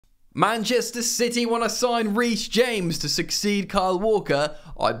Manchester City want to sign Reece James to succeed Kyle Walker.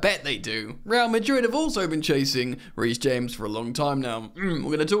 I bet they do. Real Madrid have also been chasing Reece James for a long time now. We're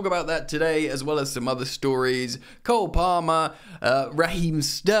going to talk about that today, as well as some other stories. Cole Palmer, Raheem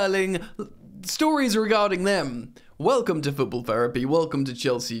Sterling, stories regarding them. Welcome to Football Therapy. Welcome to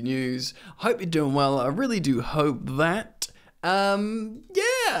Chelsea News. I hope you're doing well. I really do hope that.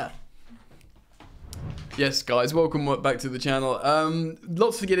 Yeah. Yes, guys, welcome back to the channel.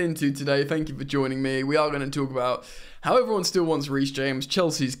 Lots to get into today. Thank you for joining me. We are going to talk about how everyone still wants Reece James,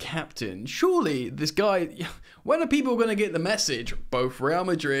 Chelsea's captain. Surely, this guy, when are people going to get the message? Both Real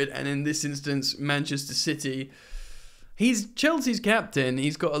Madrid and, in this instance, Manchester City. He's Chelsea's captain.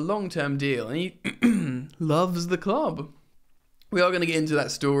 He's got a long-term deal, and he loves the club. We are going to get into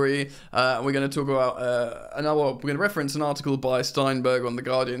that story. We're going to talk about we're going to reference an article by Steinberg on The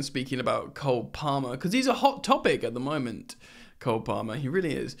Guardian speaking about Cole Palmer, because he's a hot topic at the moment. Cole Palmer, he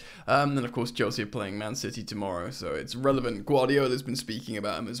really is. And of course, Chelsea are playing Man City tomorrow, so it's relevant. Guardiola's been speaking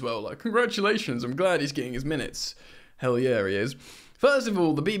about him as well. Like, congratulations, I'm glad he's getting his minutes. Hell yeah, he is. First of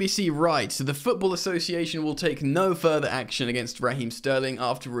all, the BBC writes, the Football Association will take no further action against Raheem Sterling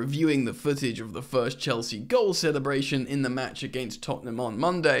after reviewing the footage of the first Chelsea goal celebration in the match against Tottenham on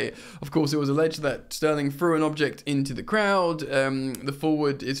Monday. Of course, it was alleged that Sterling threw an object into the crowd. The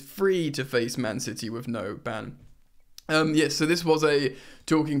forward is free to face Man City with no ban. Yes, so this was a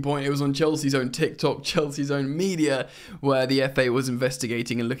talking point. It was on Chelsea's own TikTok, Chelsea's own media, where the FA was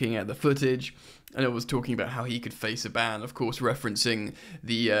investigating and looking at the footage. And it was talking about how he could face a ban, of course, referencing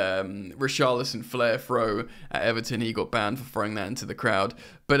the Richarlison flare throw at Everton. He got banned for throwing that into the crowd.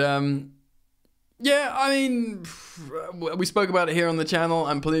 But, yeah, I mean, we spoke about it here on the channel.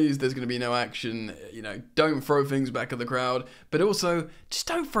 I'm pleased there's going to be no action. You know, don't throw things back at the crowd. But also, just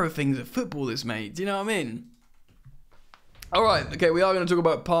don't throw things at footballers, mate. Do you know what I mean? Alright, okay, we are going to talk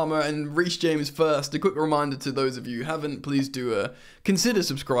about Palmer and Reece James first. A quick reminder to those of you who haven't, please do consider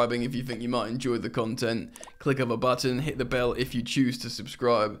subscribing if you think you might enjoy the content. Click of a button, hit the bell if you choose to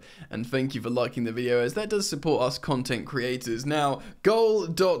subscribe, and thank you for liking the video, as that does support us content creators. Now,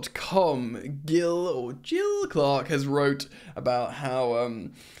 goal.com, Jill Clark has wrote about how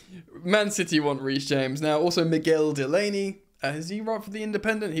Man City want Reece James. Now, also Miguel Delaney. Is he right for The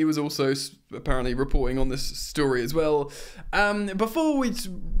Independent? He was also apparently reporting on this story as well. Before we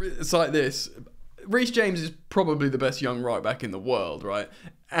cite this, Reece James is probably the best young right back in the world, right?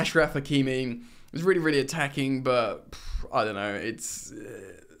 Achraf Hakimi is really, really attacking, but I don't know.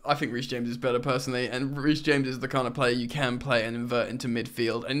 I think Reece James is better personally, and Reece James is the kind of player you can play and invert into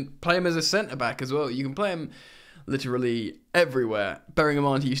midfield and play him as a centre back as well. You can play him literally everywhere. Bearing in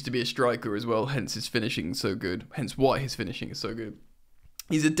mind he used to be a striker as well, hence his finishing so good. Hence why his finishing is so good.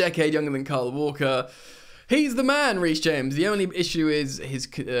 He's a decade younger than Kyle Walker. He's the man, Reece James. The only issue is his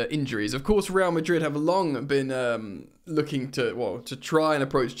injuries. Of course, Real Madrid have long been looking to try and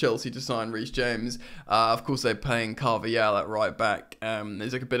approach Chelsea to sign Reece James. Of course, they're playing Carvajal at right back.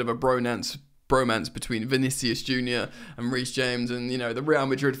 There's like a bit of a bromance between Vinicius Jr. and Reece James, and you know, the Real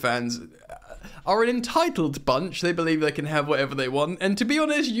Madrid fans are an entitled bunch. They believe they can have whatever they want, and to be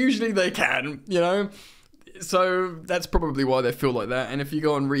honest, usually they can, you know. So that's probably why they feel like that. And if you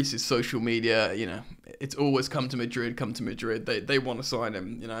go on Reece's social media, you know, it's always come to Madrid. They want to sign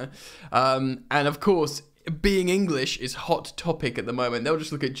him, you know. And of course, being English is hot topic at the moment. They'll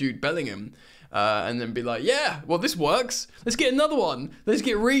just look at Jude Bellingham and then be like, yeah, well, this works. Let's get another one. Let's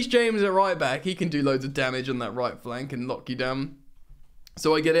get Reece James at right back. He can do loads of damage on that right flank and lock you down.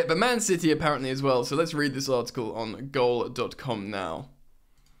 So I get it, but Man City apparently as well. So let's read this article on goal.com now.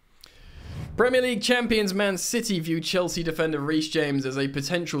 Premier League champions Man City view Chelsea defender Reece James as a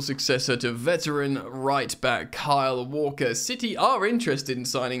potential successor to veteran right-back Kyle Walker. City are interested in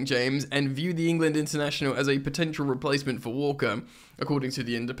signing James and view the England international as a potential replacement for Walker. According to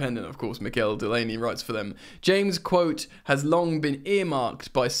The Independent, of course, Miguel Delaney writes for them. James, quote, has long been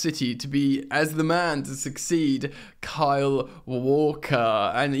earmarked by City to be as the man to succeed Kyle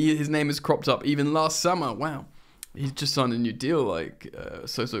Walker. And his name has cropped up even last summer. Wow. He's just signed a new deal, like,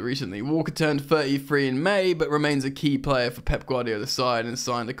 so recently. Walker turned 33 in May, but remains a key player for Pep Guardiola's side and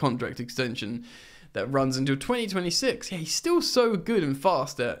signed a contract extension that runs until 2026. Yeah, he's still so good and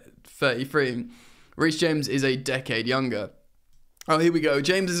fast at 33. Reece James is a decade younger. Oh, here we go.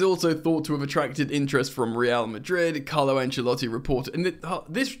 James is also thought to have attracted interest from Real Madrid. Carlo Ancelotti reported, and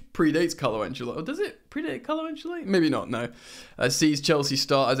this predates Carlo Ancelotti. Does it predate Carlo Ancelotti? Maybe not, no. Sees Chelsea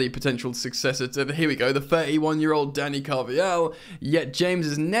start as a potential successor to, here we go, the 31-year-old Dani Carvajal, yet James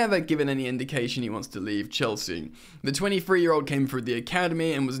has never given any indication he wants to leave Chelsea. The 23-year-old came through the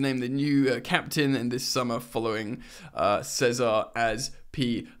academy and was named the new captain, and this summer following Cesar as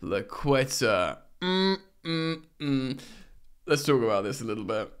Azpilicueta. Let's talk about this a little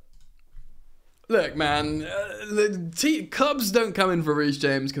bit. Look, man, clubs don't come in for Reece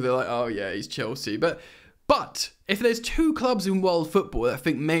James because they're like, oh yeah, he's Chelsea. But if there's two clubs in world football that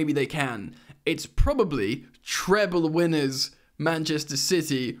think maybe they can, it's probably treble winners Manchester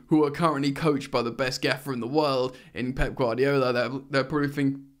City, who are currently coached by the best gaffer in the world in Pep Guardiola. They'll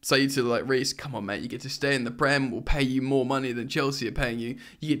probably say to like Reece, come on mate, you get to stay in the Prem, we'll pay you more money than Chelsea are paying you.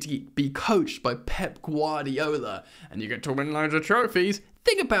 You get to be coached by Pep Guardiola and you get to win loads of trophies.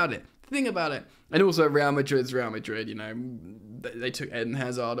 Think about it. And also Real Madrid's Real Madrid, you know, they took Eden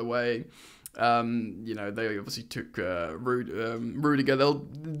Hazard away. You know, they obviously took Rudiger.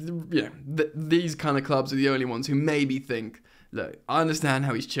 These kind of clubs are the only ones who maybe think, look, I understand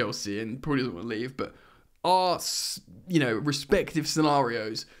how he's Chelsea and probably doesn't want to leave, but our, you know, respective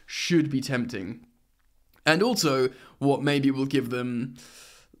scenarios should be tempting. And also, what maybe will give them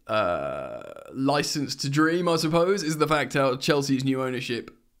license to dream, I suppose, is the fact how Chelsea's new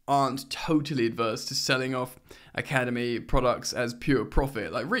ownership aren't totally adverse to selling off academy products as pure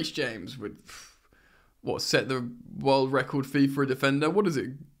profit. Like Reece James would, set the world record fee for a defender? What is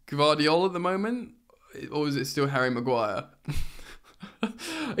it, Guardiola at the moment? Or is it still Harry Maguire?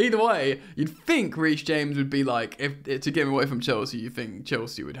 Either way, you'd think Reece James would be like, if to get him away from Chelsea, you think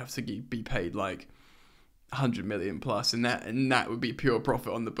Chelsea would have to be paid like 100 million plus, and that would be pure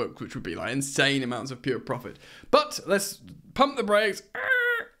profit on the books, which would be like insane amounts of pure profit. But let's pump the brakes.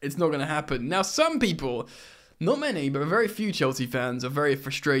 It's not going to happen. Now, some people, not many, but very few Chelsea fans are very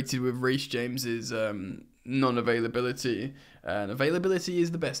frustrated with Reece James's non-availability. And availability is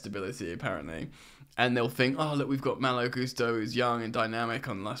the best ability, apparently. And they'll think, oh, look, we've got Malo Gusto, who's young and dynamic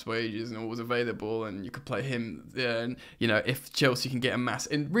on less wages and always available, and you could play him there. And, you know, if Chelsea can get a mass...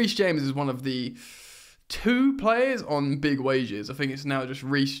 And Reece James is one of the 2 players on big wages. I think it's now just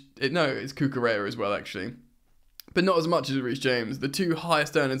Reece... No, it's Cucurella as well, actually. But not as much as Reece James. The 2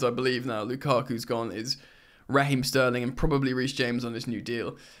 highest earners, I believe, now Lukaku's gone, is Raheem Sterling and probably Reece James on this new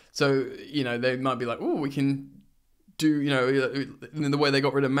deal. So, you know, they might be like, oh, we can do, you know, in the way they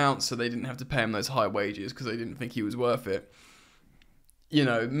got rid of Mount, so they didn't have to pay him those high wages because they didn't think he was worth it. You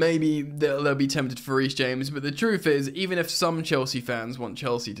know, maybe they'll be tempted for Reece James, but the truth is, even if some Chelsea fans want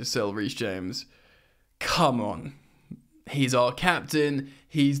Chelsea to sell Reece James, come on. He's our captain.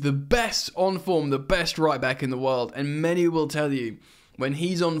 He's the best on form, the best right back in the world. And many will tell you, when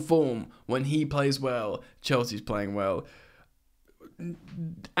he's on form, when he plays well, Chelsea's playing well.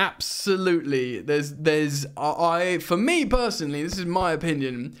 Absolutely. For me personally, this is my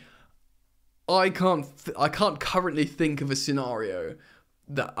opinion, I can't currently think of a scenario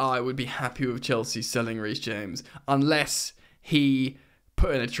that I would be happy with Chelsea selling Reece James unless he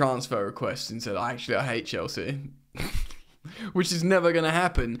put in a transfer request and said, actually, I hate Chelsea. Which is never going to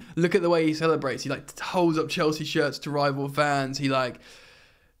happen. Look at the way he celebrates. He like holds up Chelsea shirts to rival fans. He like,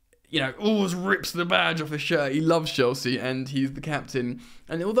 you know, always rips the badge off his shirt. He loves Chelsea and he's the captain.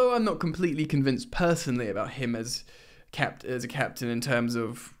 And although I'm not completely convinced personally about him as a captain in terms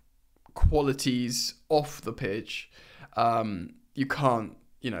of qualities off the pitch, you can't,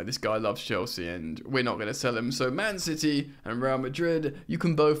 you know, this guy loves Chelsea and we're not going to sell him. So Man City and Real Madrid, you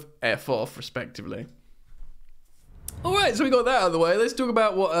can both F off respectively. Alright, so we got that out of the way. Let's talk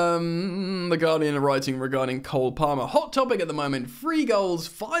about what The Guardian are writing regarding Cole Palmer. Hot topic at the moment. 3 goals,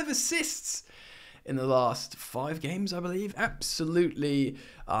 5 assists in the last 5 games, I believe. Absolutely.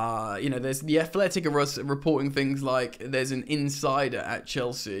 You know, there's The Athletic of us reporting things like there's an insider at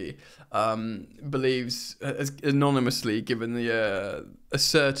Chelsea believes, has anonymously given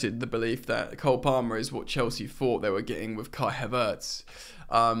asserted the belief that Cole Palmer is what Chelsea thought they were getting with Kai Havertz.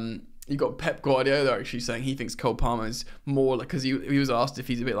 You got Pep Guardiola actually saying he thinks Cole Palmer is more like, because he was asked if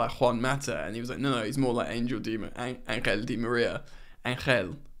he's a bit like Juan Mata, and he was like, no, he's more like Angel Di Maria.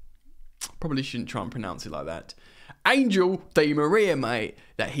 Angel. Probably shouldn't try and pronounce it like that. Angel Di Maria, mate.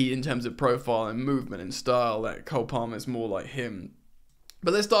 That he, in terms of profile and movement and style, that Cole Palmer is more like him.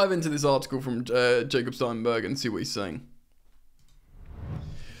 But let's dive into this article from Jacob Steinberg and see what he's saying.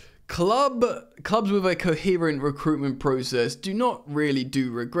 Clubs with a coherent recruitment process do not really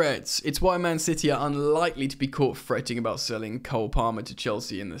do regrets. It's why Man City are unlikely to be caught fretting about selling Cole Palmer to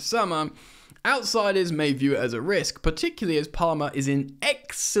Chelsea in the summer. Outsiders may view it as a risk, particularly as Palmer is in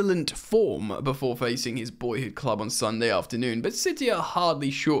excellent form before facing his boyhood club on Sunday afternoon, but City are hardly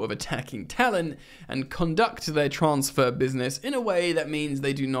short of attacking talent and conduct their transfer business in a way that means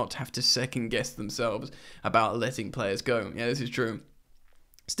they do not have to second guess themselves about letting players go. Yeah, this is true.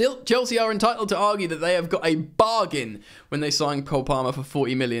 Still, Chelsea are entitled to argue that they have got a bargain when they signed Cole Palmer for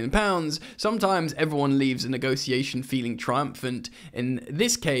 £40 million. Sometimes everyone leaves a negotiation feeling triumphant. In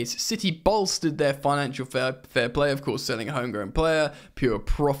this case, City bolstered their financial fair play, of course, selling a homegrown player, pure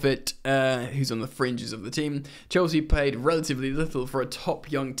profit, who's on the fringes of the team. Chelsea paid relatively little for a top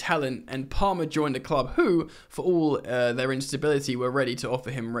young talent, and Palmer joined a club who, for all their instability, were ready to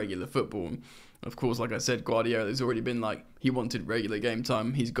offer him regular football. Of course, like I said, Guardiola's already been like, he wanted regular game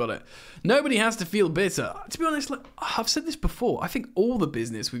time. He's got it. Nobody has to feel bitter. To be honest, like, I've said this before. I think all the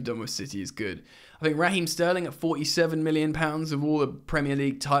business we've done with City is good. I think Raheem Sterling at £47 million of all the Premier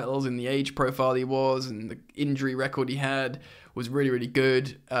League titles and the age profile he was and the injury record he had was really, really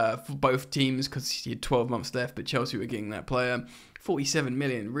good for both teams because he had 12 months left, but Chelsea were getting that player. 47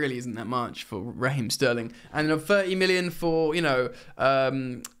 million really isn't that much for Raheem Sterling. And then 30 million for,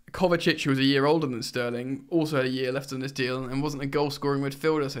 Kovacic, who was a year older than Sterling, also had a year left on this deal and wasn't a goal-scoring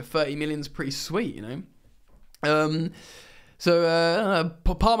midfielder, so 30 million's pretty sweet, Palmer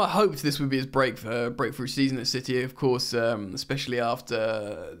hoped this would be his breakthrough season at City, of course, especially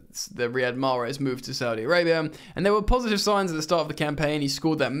after the Riyad Mahrez moved to Saudi Arabia. And there were positive signs at the start of the campaign. He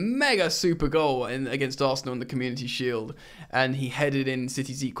scored that mega super goal against Arsenal in the Community Shield, and he headed in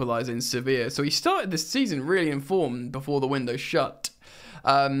City's equaliser in Sevilla. So he started this season really in form before the window shut.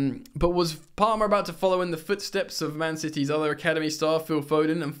 But was Palmer about to follow in the footsteps of Man City's other academy star, Phil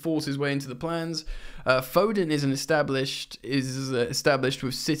Foden, and force his way into the plans? Foden is established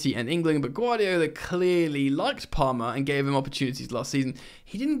with City and England, but Guardiola clearly liked Palmer and gave him opportunities last season.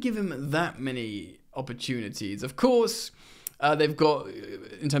 He didn't give him that many opportunities. Of course, they've got,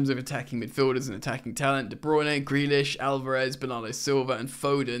 in terms of attacking midfielders and attacking talent, De Bruyne, Grealish, Alvarez, Bernardo Silva, and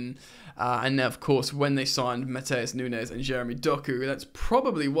Foden. And of course, when they signed Mateus Nunes and Jeremy Doku, that's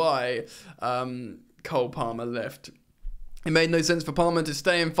probably why Cole Palmer left. It made no sense for Palmer to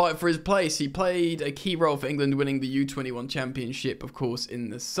stay and fight for his place. He played a key role for England winning the U21 championship, of course, in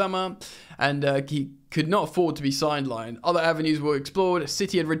the summer. And he could not afford to be sidelined. Other avenues were explored.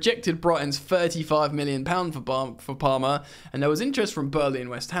 City had rejected Brighton's £35 million for Palmer. And there was interest from Burnley and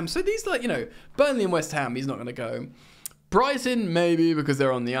West Ham. So these, Burnley and West Ham, he's not going to go. Brighton, maybe, because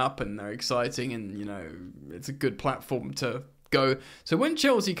they're on the up and they're exciting and, it's a good platform to go. So when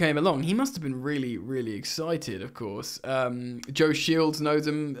Chelsea came along, he must have been really, really excited, of course. Joe Shields knows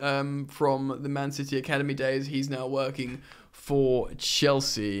him from the Man City Academy days. He's now working for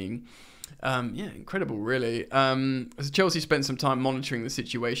Chelsea. Incredible, really. So Chelsea spent some time monitoring the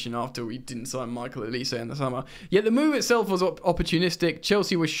situation after we didn't sign Michael Olise in the summer. Yet the move itself was opportunistic.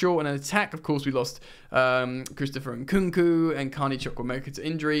 Chelsea was short on an attack. Of course, we lost Christopher Nkunku and Carney Chukwuemeka to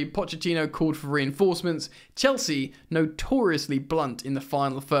injury. Pochettino called for reinforcements. Chelsea, notoriously blunt in the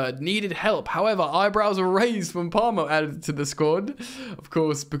final third, needed help. However, eyebrows were raised when Palmer added to the squad. Of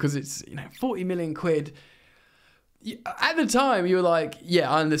course, because it's 40 million quid. At the time, you were like, yeah,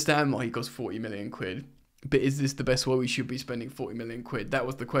 I understand why he costs 40 million quid, but is this the best way we should be spending 40 million quid? That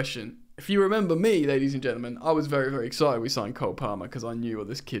was the question. If you remember me, ladies and gentlemen, I was very, very excited we signed Cole Palmer because I knew what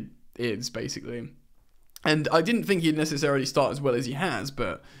this kid is, basically. And I didn't think he'd necessarily start as well as he has,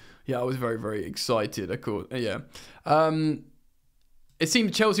 but yeah, I was very, very excited, of course. It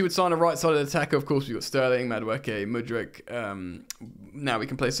seemed Chelsea would sign a right-sided attacker. Of course, we've got Sterling, Madueke, Mudryk. Now we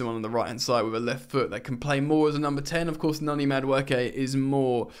can play someone on the right-hand side with a left foot that can play more as a number 10. Of course, Nani Madueke is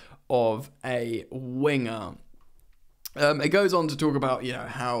more of a winger. It goes on to talk about,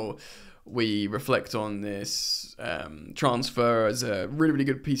 how we reflect on this transfer as a really, really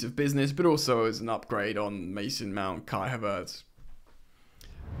good piece of business, but also as an upgrade on Mason Mount, Kai Havertz.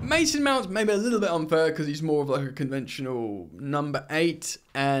 Mason Mount's maybe a little bit unfair because he's more of like a conventional number 8,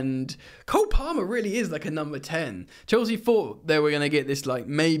 and Cole Palmer really is like a number 10. Chelsea thought they were going to get this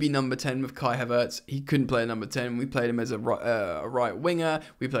maybe number 10 with Kai Havertz. He couldn't play a number 10. We played him as a right winger.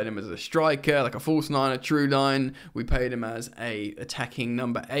 We played him as a striker, like a false 9, a true 9. We played him as a attacking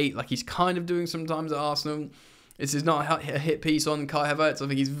number 8, like he's kind of doing sometimes at Arsenal. This is not a hit piece on Kai Havertz. I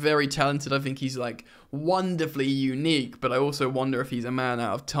think he's very talented. I think he's wonderfully unique, but I also wonder if he's a man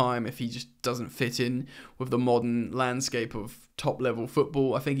out of time, if he just doesn't fit in with the modern landscape of top-level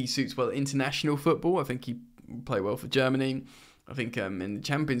football. I think he suits well international football. I think he will play well for Germany. I think in the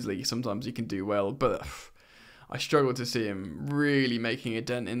Champions League sometimes he can do well, but I struggle to see him really making a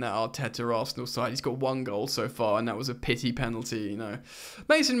dent in that Arteta Arsenal side. He's got 1 goal so far, and that was a pity penalty,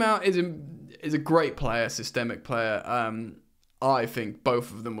 Mason Mount is a great player, systemic player. I think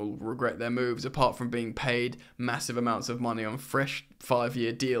both of them will regret their moves, apart from being paid massive amounts of money on fresh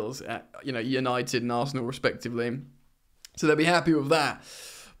 5-year deals at United and Arsenal respectively. So they'll be happy with that.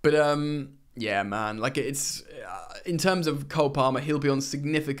 But Yeah, man. Like, it's in terms of Cole Palmer, he'll be on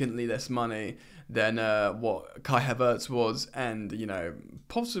significantly less money than what Kai Havertz was, and you know,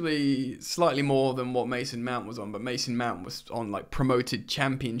 possibly slightly more than what Mason Mount was on. But Mason Mount was on like promoted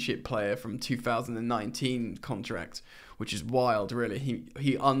Championship player from 2019 contract, which is wild, really.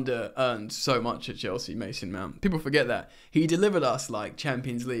 He under earned so much at Chelsea, Mason Mount. People forget that he delivered us like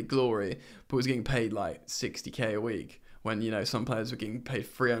Champions League glory, but was getting paid like 60k a week, when, you know, some players were getting paid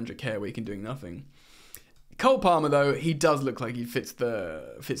 300k a week and doing nothing. Cole Palmer, though, he does look like he fits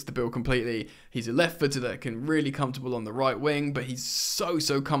the bill completely. He's a left footer that can really comfortable on the right wing, but he's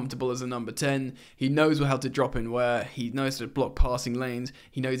so comfortable as a number 10. He knows how to drop in where, he knows how to block passing lanes,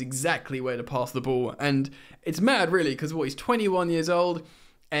 he knows exactly where to pass the ball, and it's mad, really, because he's 21 years old,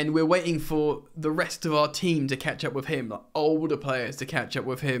 and we're waiting for the rest of our team to catch up with him, like older players to catch up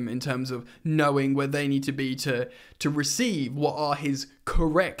with him in terms of knowing where they need to be to receive what are his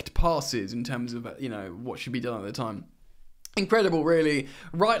correct passes in terms of, you know, what should be done at the time. Incredible, really.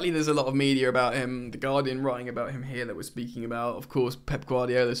 Rightly, there's a lot of media about him. The Guardian writing about him here that we're speaking about. Of course, Pep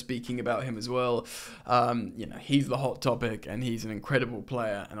Guardiola speaking about him as well. You know, he's the hot topic, and he's an incredible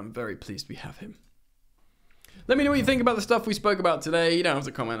player, and I'm very pleased we have him. Let me know what you think about the stuff we spoke about today. You don't have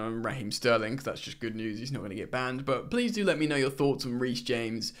to comment on Raheem Sterling, because that's just good news. He's not going to get banned. But please do let me know your thoughts on Reece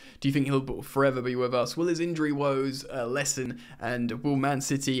James. Do you think he'll forever be with us? Will his injury woes lessen? And will Man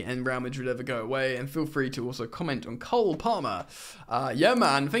City and Real Madrid ever go away? And feel free to also comment on Cole Palmer. Yeah,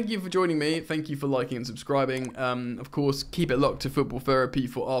 man. Thank you for joining me. Thank you for liking and subscribing. Of course, keep it locked to Football Therapy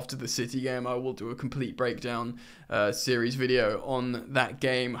for after the City game. I will do a complete breakdown series video on that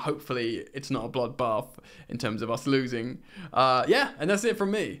game. Hopefully, it's not a bloodbath in terms of us losing. Yeah, and that's it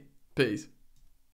from me. Peace.